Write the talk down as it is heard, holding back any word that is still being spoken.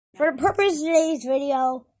For the purpose of today's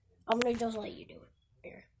video, I'm gonna just let you do it.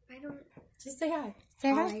 Here. I don't. Just say hi.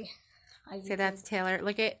 Say hi. So that's Taylor.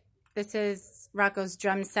 Look at this is Rocco's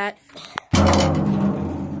drum set.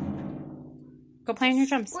 Go play on your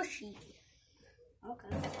drums. Squishy.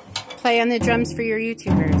 Okay. Play on the drums for your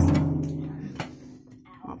YouTubers.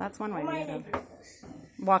 Well, that's one way to get it.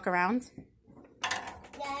 Walk around.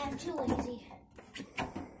 Yeah, I'm too lazy.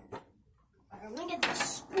 I'm gonna get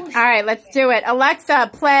this squishy. All right, let's do it. Alexa,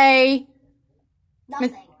 play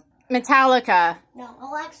Nothing. Metallica. No,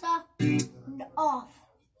 Alexa, off. All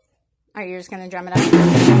right, you're just gonna drum it up.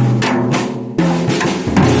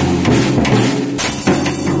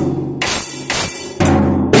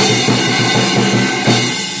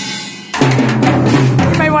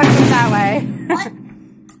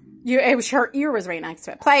 It was her ear was right next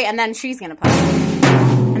to it. Play, and then she's gonna play.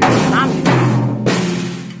 And then Mom's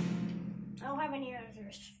I don't have any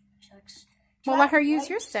other sticks. Well, let her use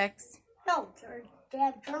your sticks. No, they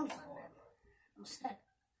have drums on them instead.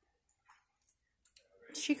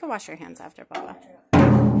 She could wash her hands after, Bubba.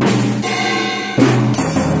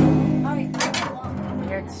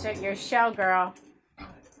 You're a shell girl.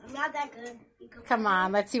 I'm not that good. Come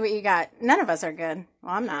on, let's see what you got. None of us are good.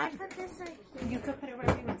 Well, I'm not. I put this right here. You could put it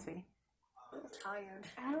wherever you want, sweetie. I'm tired.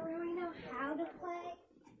 I don't really know how to play.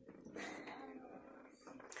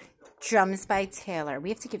 Drums by Taylor. We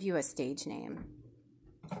have to give you a stage name.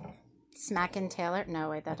 Smackin' Taylor? No,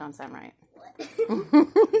 wait, that don't sound right.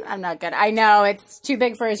 I'm not good. I know, it's too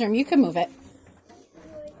big for his room. You can move it.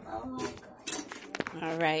 Oh my God.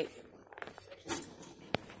 All right. I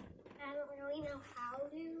don't really know how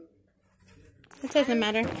to. It doesn't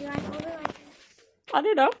matter. Do I hold it like this? I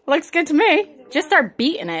don't know. Looks good to me. Just start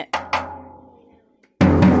beating it.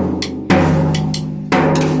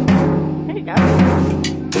 There you go.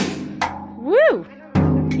 Woo!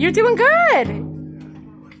 You're doing good.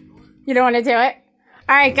 You don't want to do it?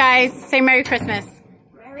 All right, guys. Say Merry Christmas.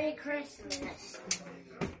 Merry Christmas.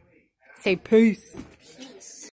 Say peace.